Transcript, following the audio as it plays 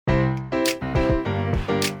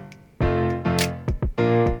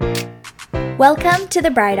Welcome to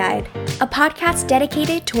The Bright-Eyed, a podcast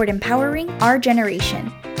dedicated toward empowering our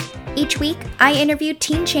generation. Each week, I interview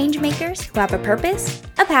teen changemakers who have a purpose,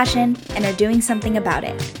 a passion, and are doing something about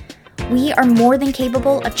it. We are more than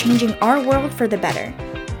capable of changing our world for the better.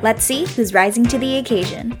 Let's see who's rising to the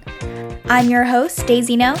occasion. I'm your host,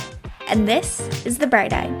 Daisy No, and this is The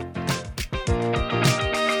Bright-Eyed.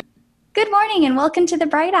 Good morning and welcome to The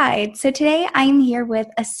Bright-Eyed. So today I'm here with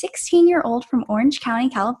a 16-year-old from Orange County,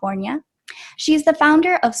 California. She's the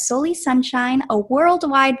founder of Solely Sunshine, a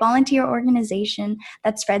worldwide volunteer organization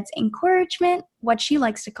that spreads encouragement, what she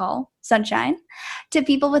likes to call sunshine, to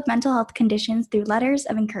people with mental health conditions through letters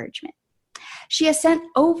of encouragement. She has sent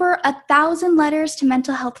over 1,000 letters to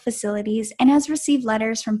mental health facilities and has received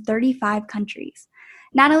letters from 35 countries.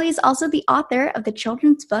 Natalie is also the author of the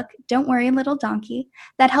children's book, Don't Worry Little Donkey,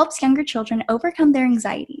 that helps younger children overcome their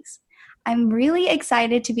anxieties. I'm really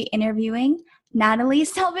excited to be interviewing Natalie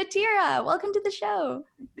Salvatierra. Welcome to the show.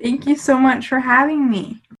 Thank you so much for having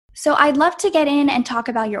me. So I'd love to get in and talk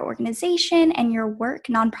about your organization and your work,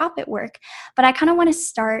 nonprofit work, but I kind of want to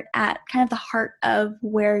start at kind of the heart of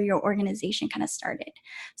where your organization kind of started.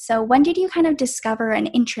 So when did you kind of discover an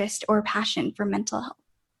interest or passion for mental health?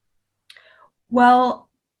 Well,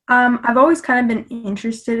 I've always kind of been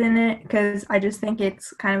interested in it because I just think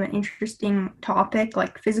it's kind of an interesting topic.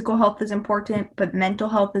 Like physical health is important, but mental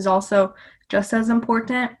health is also just as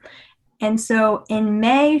important. And so in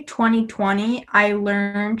May 2020, I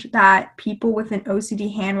learned that people with an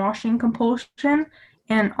OCD hand washing compulsion,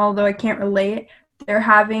 and although I can't relate, they're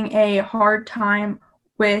having a hard time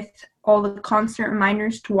with all the constant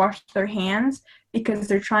reminders to wash their hands because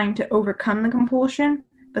they're trying to overcome the compulsion,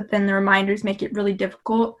 but then the reminders make it really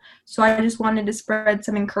difficult. So I just wanted to spread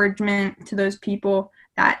some encouragement to those people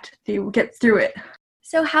that they will get through it.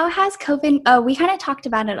 So how has we kind of talked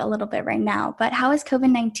about it a little bit right now, but how has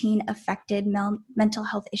COVID-19 affected mental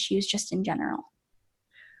health issues just in general?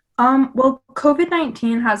 Well,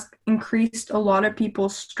 COVID-19 has increased a lot of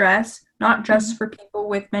people's stress, not just for people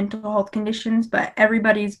with mental health conditions, but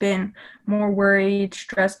everybody's been more worried,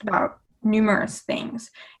 stressed about numerous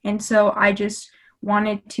things. And so I just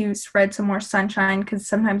wanted to spread some more sunshine because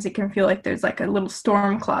sometimes it can feel like there's like a little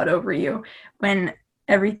storm cloud over you when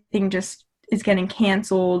everything just is getting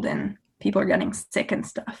canceled and people are getting sick and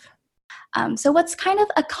stuff. So what's kind of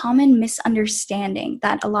a common misunderstanding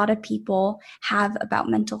that a lot of people have about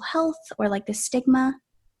mental health or like the stigma?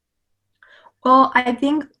 Well, I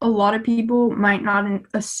think a lot of people might not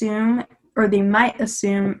assume, or they might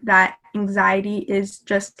assume that anxiety is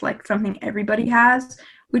just like something everybody has,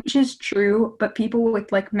 which is true, but people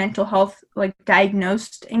with like mental health, like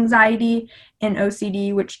diagnosed anxiety and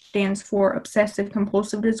OCD, which stands for obsessive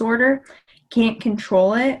compulsive disorder, can't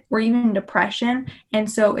control it, or even depression. And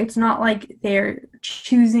so it's not like they're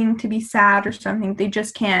choosing to be sad or something. They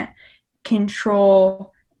just can't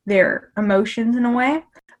control their emotions in a way.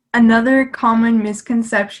 Another common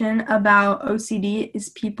misconception about OCD is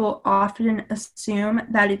people often assume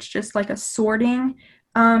that it's just like a sorting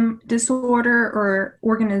disorder or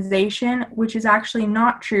organization, which is actually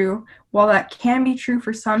not true. While that can be true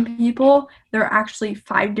for some people, there are actually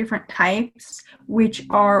 5 different types, which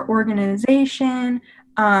are organization,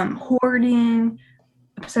 hoarding,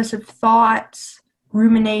 obsessive thoughts,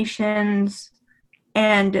 ruminations,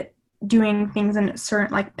 and doing things in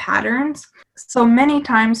certain like patterns. So many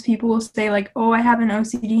times people will say like, oh, I have an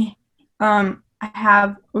OCD, I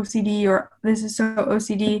have OCD, or this is so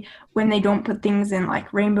OCD, when they don't put things in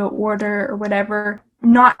like rainbow order or whatever.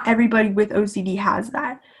 Not everybody with OCD has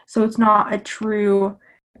that. So it's not a true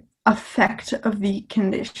effect of the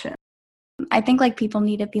condition. I think like people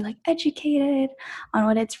need to be like educated on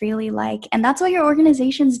what it's really like. And that's what your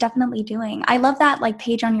organization's definitely doing. I love that like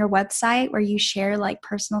page on your website where you share like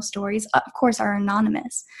personal stories, of course are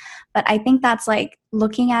anonymous. But I think that's like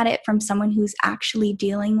looking at it from someone who's actually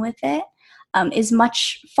dealing with it. Is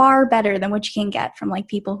much far better than what you can get from like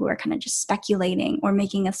people who are kind of just speculating or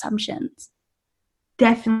making assumptions.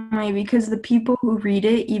 Definitely, because the people who read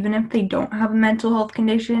it, even if they don't have a mental health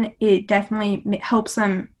condition, it definitely helps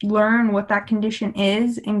them learn what that condition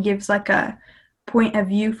is and gives like a point of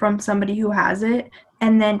view from somebody who has it.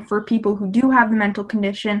 And then for people who do have the mental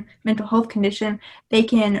health condition, they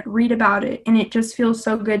can read about it. And it just feels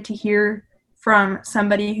so good to hear from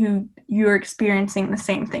somebody who you're experiencing the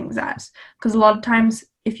same things as. Because a lot of times,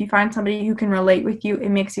 if you find somebody who can relate with you, it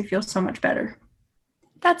makes you feel so much better.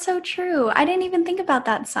 That's so true. I didn't even think about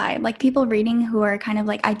that side. Like people reading who are kind of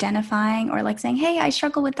like identifying or like saying, hey, I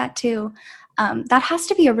struggle with that too. That has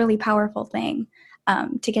to be a really powerful thing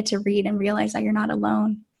to get to read and realize that you're not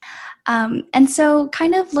alone. And so,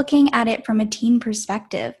 kind of looking at it from a teen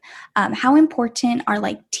perspective, how important are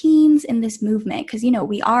like teens in this movement? Because,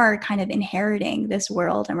 we are kind of inheriting this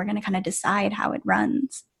world and we're going to kind of decide how it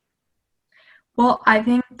runs. Well, I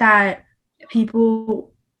think that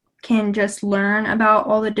people can just learn about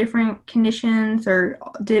all the different conditions or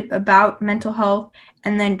about mental health,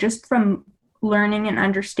 and then just from learning and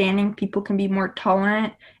understanding, people can be more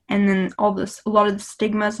tolerant, and then a lot of the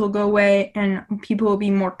stigmas will go away, and people will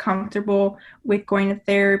be more comfortable with going to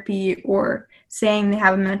therapy or saying they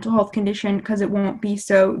have a mental health condition because it won't be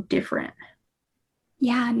so different.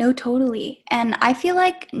 Yeah, no, totally. And I feel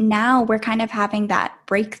like now we're kind of having that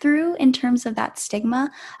breakthrough in terms of that stigma.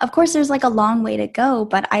 Of course, there's like a long way to go,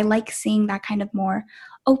 but I like seeing that kind of more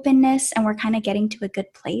openness and we're kind of getting to a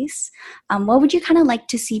good place. What would you kind of like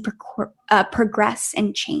to see progress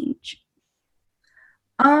and change?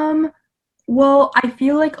 Um, Well, I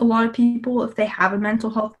feel like a lot of people, if they have a mental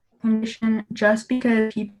health condition, just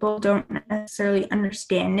because people don't necessarily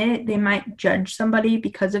understand it, they might judge somebody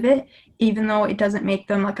because of it, even though it doesn't make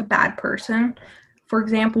them like a bad person. For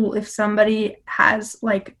example, if somebody has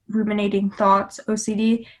like ruminating thoughts,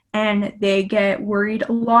 OCD, and they get worried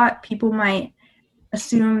a lot, people might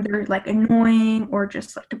assume they're like annoying or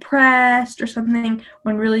just like depressed or something,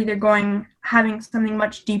 when really they're having something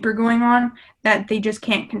much deeper going on that they just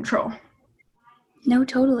can't control. No,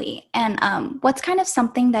 totally. And what's kind of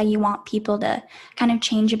something that you want people to kind of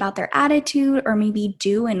change about their attitude or maybe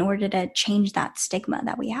do in order to change that stigma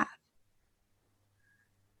that we have?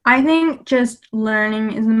 I think just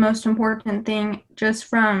learning is the most important thing, just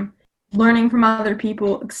from learning from other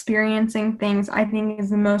people, experiencing things, I think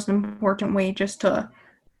is the most important way just to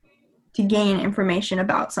gain information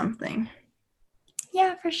about something.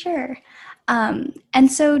 Yeah, for sure.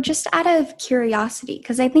 And so, just out of curiosity,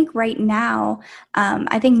 because I think right now,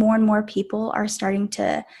 I think more and more people are starting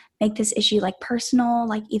to make this issue like personal,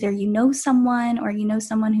 like either you know someone or you know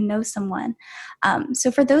someone who knows someone.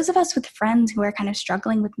 So, for those of us with friends who are kind of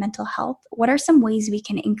struggling with mental health, what are some ways we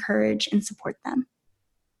can encourage and support them?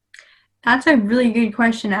 That's a really good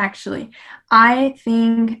question, actually. I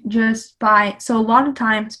think so a lot of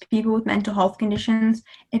times people with mental health conditions,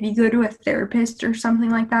 if you go to a therapist or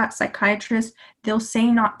something like that, psychiatrist, they'll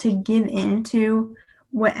say not to give in to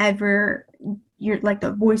whatever like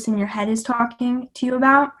the voice in your head is talking to you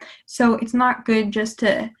about. So it's not good just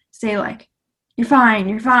to say like, you're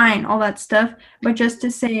fine, all that stuff, but just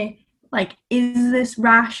to say, like, is this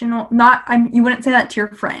rational? You wouldn't say that to your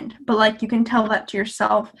friend, but like you can tell that to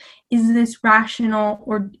yourself. Is this rational,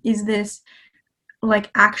 or is this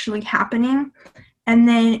like actually happening? And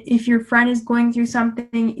then if your friend is going through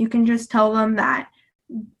something, you can just tell them that.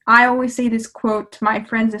 I always say this quote to my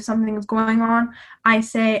friends: if something is going on, I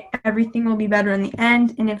say everything will be better in the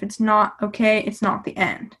end, and if it's not okay, it's not the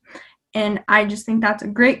end. And I just think that's a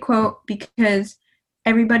great quote, because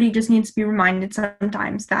everybody just needs to be reminded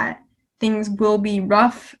sometimes that things will be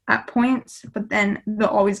rough at points, but then they'll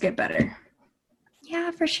always get better.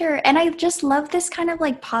 Yeah, for sure. And I just love this kind of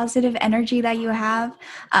like positive energy that you have.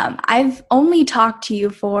 I've only talked to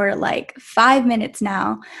you for like 5 minutes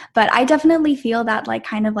now, but I definitely feel that like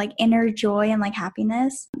kind of like inner joy and like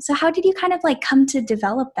happiness. So, how did you kind of like come to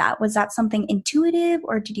develop that? Was that something intuitive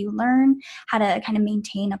or did you learn how to kind of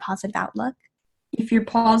maintain a positive outlook? If you're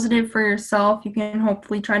positive for yourself, you can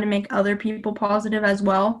hopefully try to make other people positive as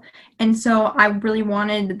well. And so I really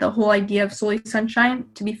wanted the whole idea of Solely Sunshine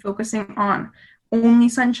to be focusing on only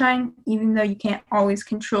sunshine, even though you can't always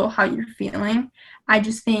control how you're feeling. I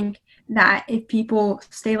just think that if people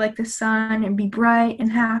stay like the sun and be bright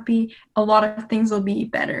and happy, a lot of things will be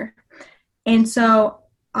better. And so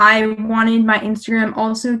I wanted my Instagram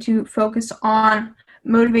also to focus on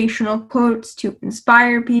motivational quotes to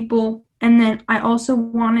inspire people. And then I also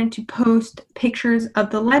wanted to post pictures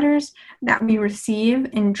of the letters that we receive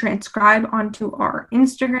and transcribe onto our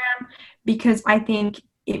Instagram, because I think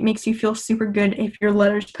it makes you feel super good if your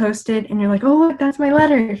letter's posted and you're like, oh, look, that's my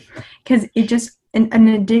letter. Because it just, in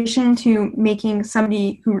addition to making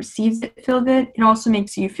somebody who receives it feel good, it also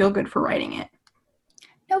makes you feel good for writing it.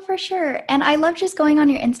 No, for sure. And I love just going on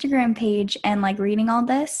your Instagram page and like reading all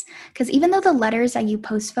this because even though the letters that you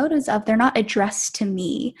post photos of, they're not addressed to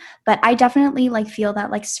me, but I definitely like feel that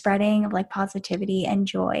like spreading of like positivity and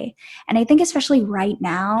joy. And I think especially right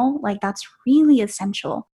now, like that's really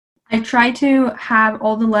essential. I try to have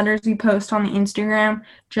all the letters we post on the Instagram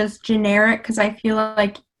just generic, because I feel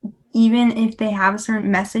like even if they have a certain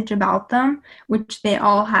message about them, which they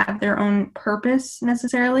all have their own purpose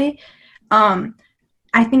necessarily, um,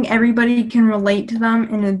 I think everybody can relate to them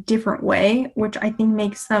in a different way, which I think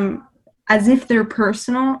makes them as if they're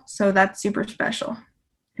personal. So that's super special.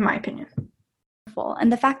 in my opinion.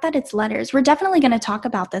 And the fact that it's letters, we're definitely going to talk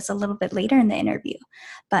about this a little bit later in the interview,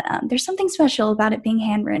 but there's something special about it being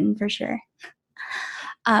handwritten for sure.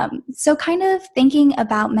 So kind of thinking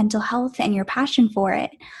about mental health and your passion for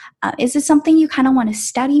it, is this something you kind of want to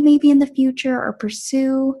study maybe in the future or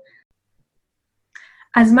pursue?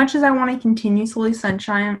 As much as I want to continue Soul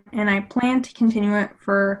Sunshine, and I plan to continue it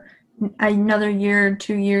for another year,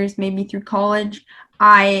 2 years, maybe through college,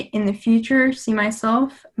 I, in the future, see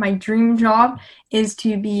myself, my dream job is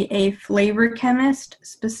to be a flavor chemist,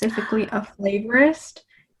 specifically a flavorist,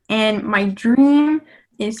 and my dream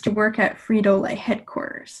is to work at Frito-Lay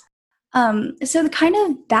headquarters. So the kind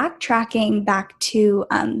of backtracking back to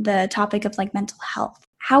the topic of like mental health,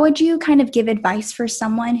 how would you kind of give advice for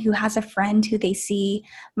someone who has a friend who they see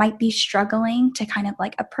might be struggling to kind of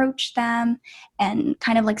like approach them and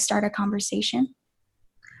kind of like start a conversation?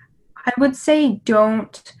 I would say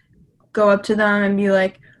don't go up to them and be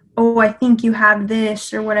like, "Oh, I think you have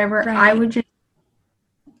this," or whatever. Right.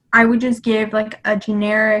 I would just give like a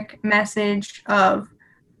generic message of,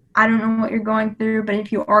 I don't know what you're going through, but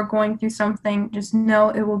if you are going through something, just know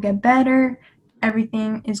it will get better.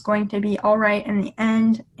 Everything is going to be all right in the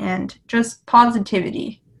end, and just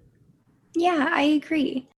positivity. Yeah, I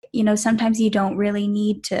agree. You know, sometimes you don't really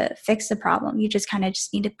need to fix the problem. You just kind of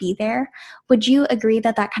just need to be there. Would you agree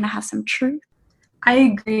that that kind of has some truth? I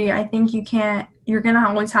agree. I think you're going to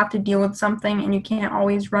always have to deal with something and you can't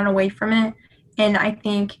always run away from it. And I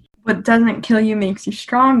think what doesn't kill you makes you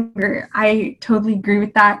stronger. I totally agree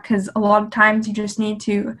with that, because a lot of times you just need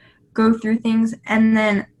to go through things, and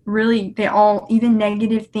then really even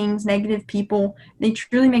negative things, negative people, they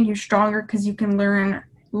truly make you stronger because you can learn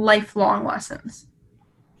lifelong lessons.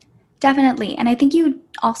 Definitely. And I think you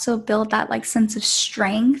also build that like sense of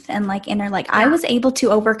strength and like inner, like, I was able to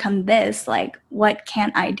overcome this. Like, what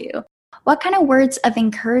can I do? What kind of words of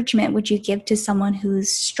encouragement would you give to someone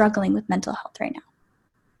who's struggling with mental health right now?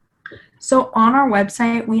 So on our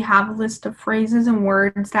website, we have a list of phrases and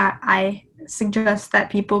words that I suggest that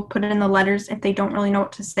people put in the letters if they don't really know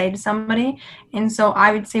what to say to somebody. And so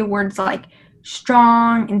I would say words like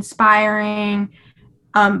strong, inspiring,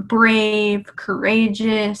 brave,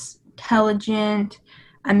 courageous, intelligent,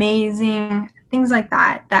 amazing, things like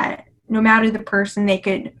that, that no matter the person, they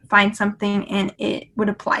could find something and it would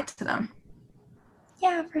apply to them.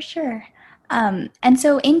 Yeah, for sure. And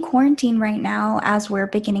so in quarantine right now, as we're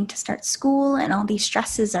beginning to start school and all these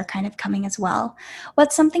stresses are kind of coming as well,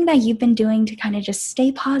 what's something that you've been doing to kind of just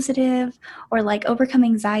stay positive or like overcome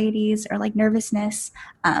anxieties or like nervousness?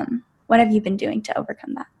 What have you been doing to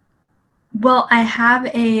overcome that? Well, I have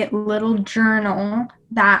a little journal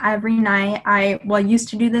that every night I used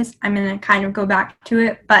to do this. I'm going to kind of go back to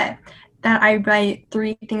it, but that I write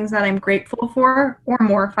 3 things that I'm grateful for, or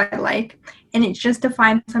more if I like. And it's just to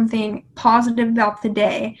find something positive about the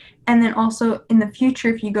day. And then also in the future,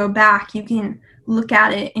 if you go back, you can look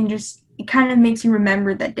at it and just, it kind of makes you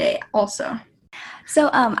remember that day also. So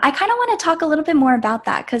I kind of want to talk a little bit more about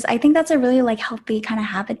that because I think that's a really like healthy kind of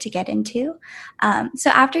habit to get into. So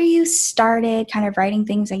after you started kind of writing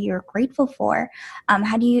things that you're grateful for,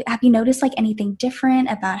 have you noticed like anything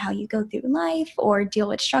different about how you go through life or deal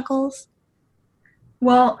with struggles?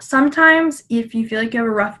 Well, sometimes if you feel like you have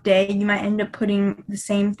a rough day, you might end up putting the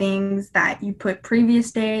same things that you put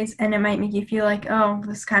previous days, and it might make you feel like, oh,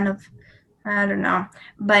 this kind of, I don't know.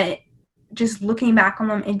 But just looking back on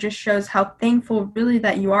them, it just shows how thankful really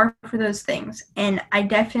that you are for those things. And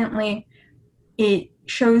it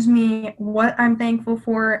shows me what I'm thankful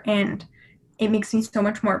for, and it makes me so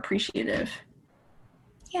much more appreciative.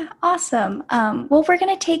 Yeah, awesome. Well, we're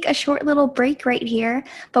going to take a short little break right here,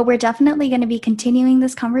 but we're definitely going to be continuing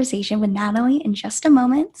this conversation with Natalie in just a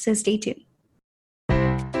moment, so stay tuned.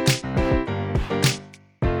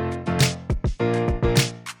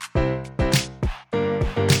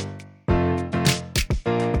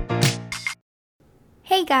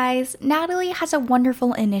 Hey guys, Natalie has a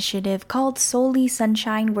wonderful initiative called Soul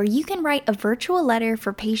Sunshine where you can write a virtual letter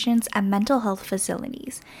for patients at mental health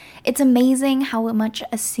facilities. It's amazing how much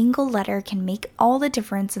a single letter can make all the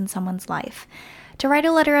difference in someone's life. To write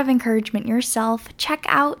a letter of encouragement yourself, check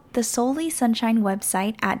out the Soul Sunshine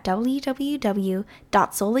website at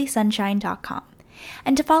www.soulsunshine.com.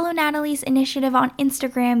 And to follow Natalie's initiative on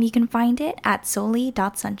Instagram, you can find it at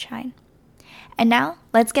soul.sunshine. And now,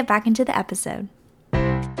 let's get back into the episode.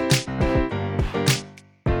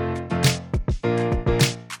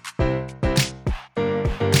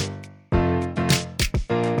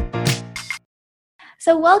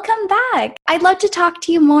 So welcome back. I'd love to talk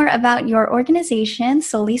to you more about your organization,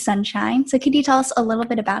 Soul Sunshine. So could you tell us a little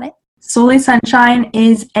bit about it? Solely Sunshine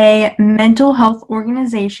is a mental health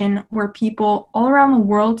organization where people all around the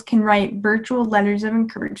world can write virtual letters of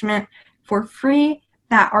encouragement for free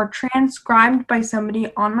that are transcribed by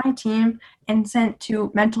somebody on my team and sent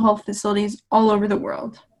to mental health facilities all over the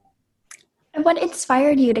world. And what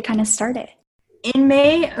inspired you to kind of start it? In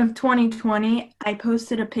May of 2020, I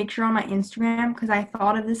posted a picture on my Instagram because I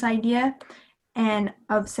thought of this idea and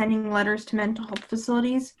of sending letters to mental health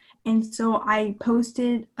facilities. And so I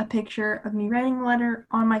posted a picture of me writing a letter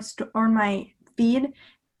on my feed,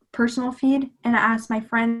 personal feed, and I asked my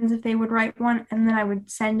friends if they would write one, and then I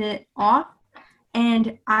would send it off.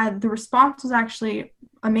 And the response was actually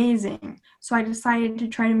amazing. So I decided to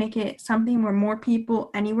try to make it something where more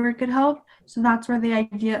people anywhere could help. So that's where the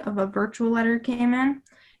idea of a virtual letter came in,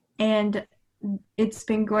 and it's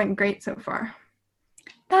been going great so far.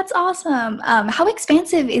 That's awesome. How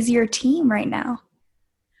expansive is your team right now?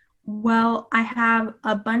 Well, I have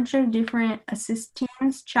a bunch of different assist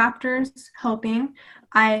teams, chapters helping.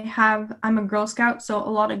 I'm a Girl Scout, so a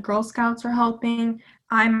lot of Girl Scouts are helping.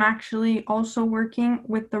 I'm actually also working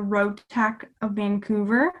with the Road Tac of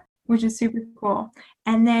Vancouver, which is super cool.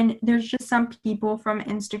 And then there's just some people from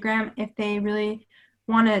Instagram, if they really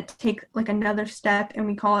want to take like another step, and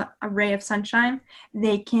we call it a ray of sunshine,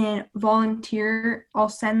 they can volunteer. I'll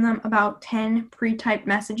send them about 10 pre-typed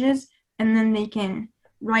messages, and then they can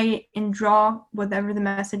write and draw whatever the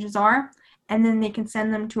messages are, and then they can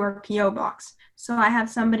send them to our PO box. So I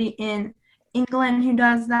have somebody in England who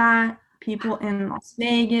does that, people in Las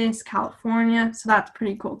Vegas, California, so that's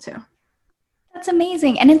pretty cool too. That's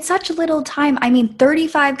amazing. And in such little time, I mean,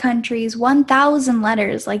 35 countries, 1,000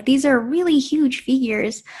 letters, like these are really huge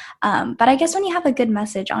figures. But I guess when you have a good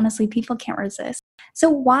message, honestly, people can't resist. So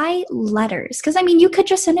why letters? Because I mean, you could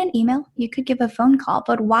just send an email, you could give a phone call,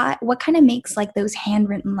 but why? What kind of makes like those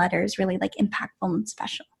handwritten letters really like impactful and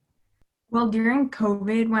special? Well, during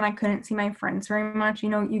COVID, when I couldn't see my friends very much,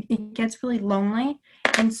 it gets really lonely.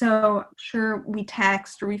 And so, sure, we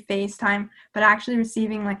text or we FaceTime, but actually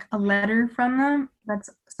receiving like a letter from them, that's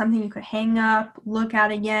something you could hang up, look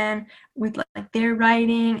at again with like their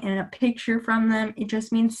writing and a picture from them. It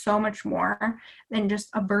just means so much more than just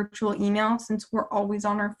a virtual email, since we're always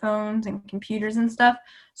on our phones and computers and stuff.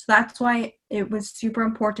 So that's why it was super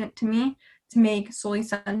important to me to make Solely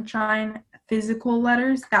Sunshine physical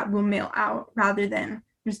letters that will mail out rather than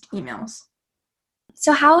just emails.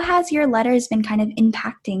 So how has your letters been kind of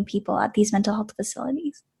impacting people at these mental health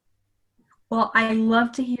facilities? Well, I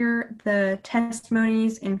love to hear the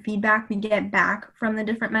testimonies and feedback we get back from the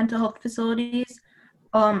different mental health facilities.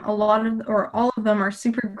 A lot of, or all of them, are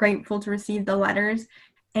super grateful to receive the letters.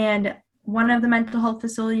 And one of the mental health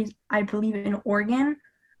facilities, I believe in Oregon,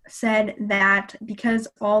 said that because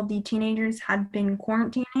all the teenagers had been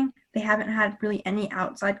quarantining, they haven't had really any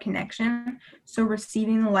outside connection. So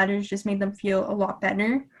receiving the letters just made them feel a lot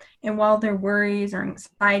better. And while their worries or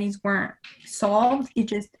anxieties weren't solved, it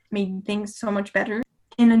just made things so much better.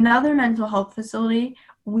 In another mental health facility,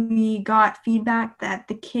 we got feedback that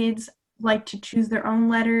the kids like to choose their own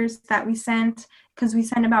letters that we sent, because we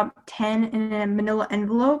sent about 10 in a manila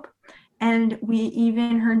envelope. And we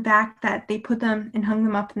even heard back that they put them and hung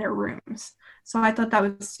them up in their rooms. So I thought that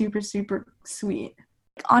was super, super sweet.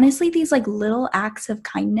 Honestly, these like little acts of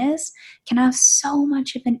kindness can have so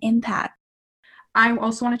much of an impact. I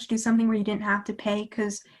also wanted to do something where you didn't have to pay,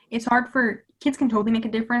 because it's hard for kids, can totally make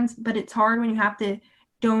a difference, but it's hard when you have to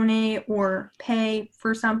donate or pay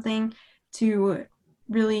for something to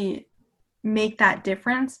really make that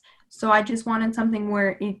difference. So I just wanted something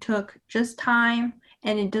where it took just time,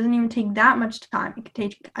 and it doesn't even take that much time. It could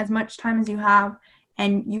take as much time as you have,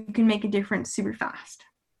 and you can make a difference super fast.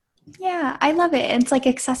 Yeah, I love it. It's like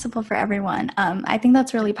accessible for everyone. I think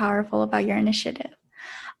that's really powerful about your initiative.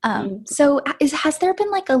 Has there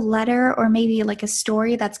been like a letter or maybe like a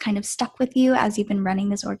story that's kind of stuck with you as you've been running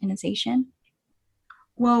this organization?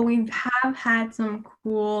 Well, we have had some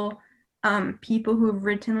cool people who have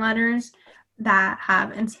written letters that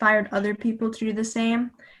have inspired other people to do the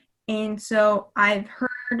same. And so I've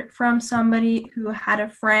heard from somebody who had a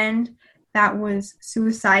friend that was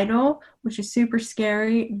suicidal, which is super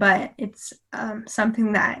scary, but it's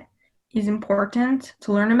something that is important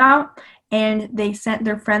to learn about. And they sent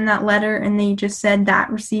their friend that letter, and they just said that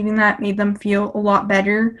receiving that made them feel a lot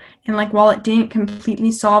better. And like, while it didn't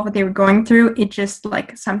completely solve what they were going through, it just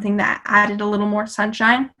like something that added a little more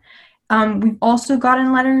sunshine. We've also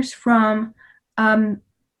gotten letters from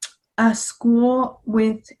a school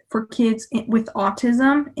for kids with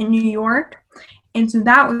autism in New York. And so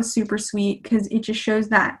that was super sweet, because it just shows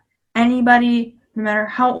that anybody, no matter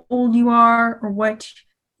how old you are or what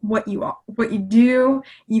what you do,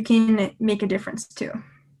 you can make a difference too.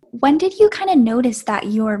 When did you kind of notice that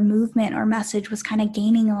your movement or message was kind of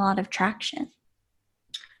gaining a lot of traction?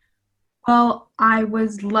 Well, I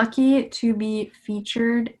was lucky to be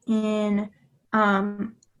featured in a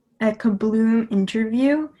Kabloom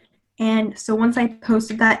interview. And so once I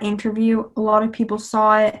posted that interview, a lot of people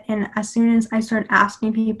saw it. And as soon as I started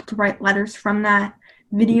asking people to write letters from that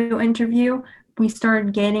video interview, we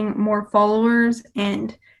started getting more followers.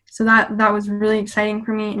 And so that was really exciting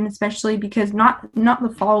for me. And especially because not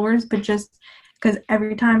the followers, but just because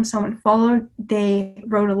every time someone followed, they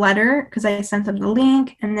wrote a letter because I sent them the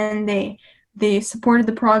link, and then they supported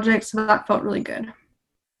the project, so that felt really good.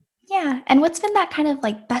 Yeah, and what's been that kind of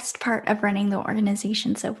like best part of running the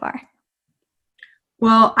organization so far?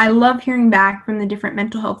 Well, I love hearing back from the different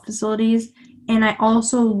mental health facilities, and I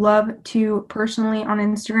also love to personally on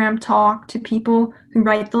Instagram talk to people who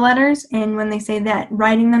write the letters, and when they say that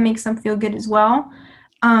writing them makes them feel good as well.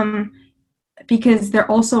 Um, because they're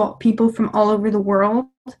also people from all over the world,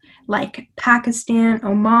 like Pakistan,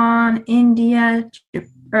 Oman, India,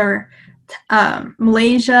 or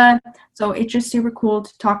Malaysia. So it's just super cool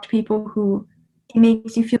to talk to people who it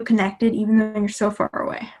makes you feel connected even though you're so far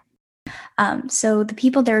away. So the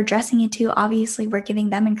people they're addressing it to, obviously we're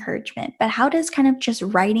giving them encouragement, but how does kind of just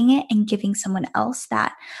writing it and giving someone else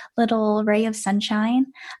that little ray of sunshine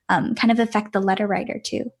kind of affect the letter writer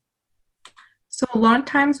too? So a lot of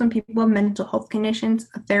times when people have mental health conditions,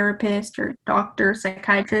 a therapist or doctor,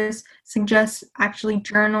 psychiatrist suggests actually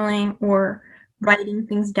journaling or writing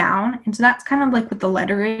things down. And so that's kind of like what the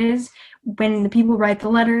letter is. When the people write the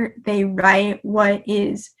letter, they write what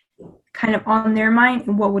is kind of on their mind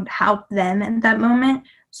and what would help them at that moment.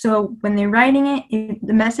 So when they're writing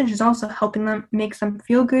the message is also helping them, makes them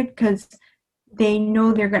feel good because they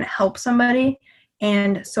know they're going to help somebody.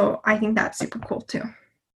 And so I think that's super cool too.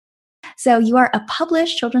 So you are a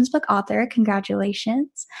published children's book author.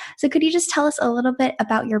 Congratulations. So could you just tell us a little bit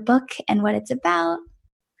about your book and what it's about?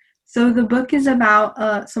 So the book is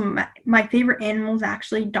about some of my favorite animals,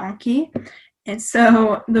 actually, donkey. And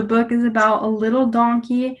so the book is about a little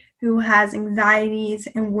donkey who has anxieties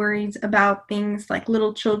and worries about things like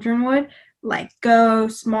little children would, like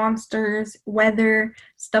ghosts, monsters, weather,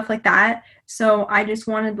 stuff like that. So I just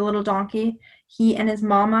wanted the little donkey. He and his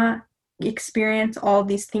mama experience all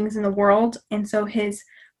these things in the world. And so his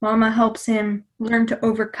mama helps him learn to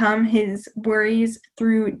overcome his worries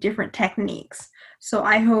through different techniques. So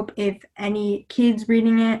I hope if any kids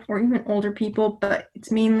reading it, or even older people, but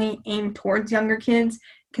it's mainly aimed towards younger kids,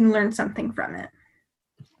 can learn something from it.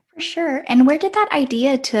 For sure. And where did that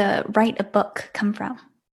idea to write a book come from?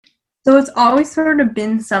 So it's always sort of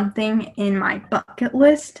been something in my bucket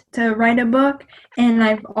list to write a book, and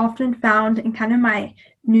I've often found in kind of my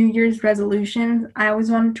New Year's resolutions, I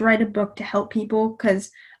always wanted to write a book to help people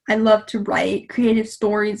because I love to write creative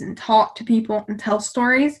stories and talk to people and tell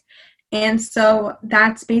stories. And so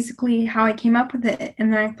that's basically how I came up with it.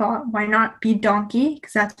 And then I thought, why not be donkey?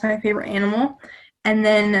 Because that's my favorite animal. And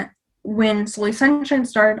then when Slowly Sunshine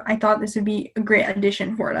started, I thought this would be a great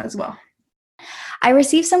addition for it as well. I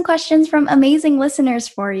received some questions from amazing listeners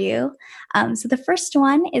for you. So the first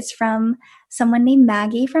one is from someone named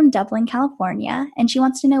Maggie from Dublin, California, and she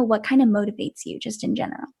wants to know what kind of motivates you just in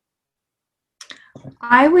general.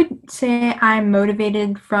 I would say I'm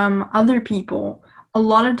motivated from other people. A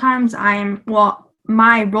lot of times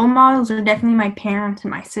my role models are definitely my parents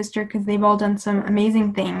and my sister because they've all done some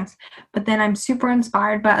amazing things. But then I'm super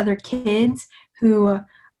inspired by other kids who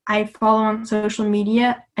I follow on social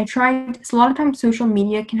media. A lot of times social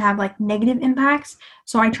media can have like negative impacts,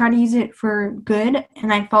 so I try to use it for good,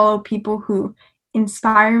 and I follow people who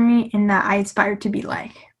inspire me and that I aspire to be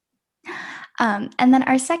like. And then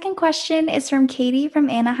our second question is from Katie from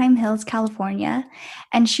Anaheim Hills, California.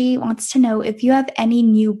 And she wants to know if you have any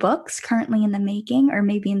new books currently in the making or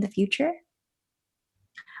maybe in the future.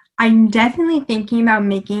 I'm definitely thinking about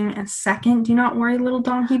making a second Do Not Worry Little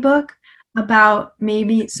Donkey book about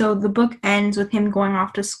so the book ends with him going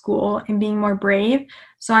off to school and being more brave.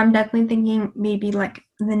 So I'm definitely thinking maybe like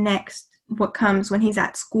the next what comes when he's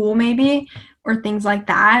at school maybe, or things like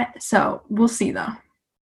that. So we'll see though.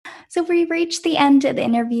 So we've reached the end of the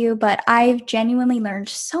interview, but I've genuinely learned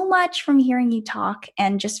so much from hearing you talk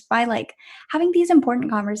and just by like having these important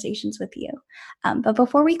conversations with you. But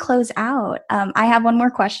before we close out, I have one more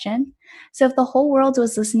question. So if the whole world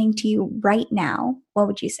was listening to you right now, what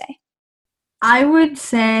would you say? I would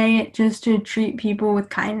say just to treat people with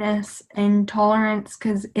kindness and tolerance,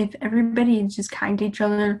 because if everybody is just kind to each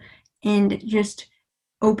other and just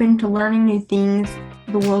open to learning new things,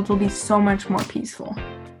 the world will be so much more peaceful.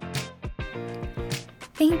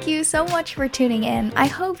 Thank you so much for tuning in. I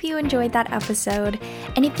hope you enjoyed that episode.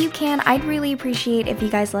 And if you can, I'd really appreciate if you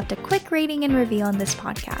guys left a quick rating and review on this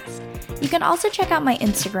podcast. You can also check out my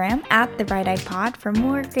Instagram at The Bright Eyed Pod for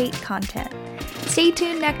more great content. Stay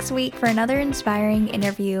tuned next week for another inspiring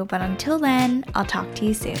interview, but until then, I'll talk to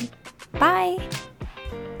you soon. Bye!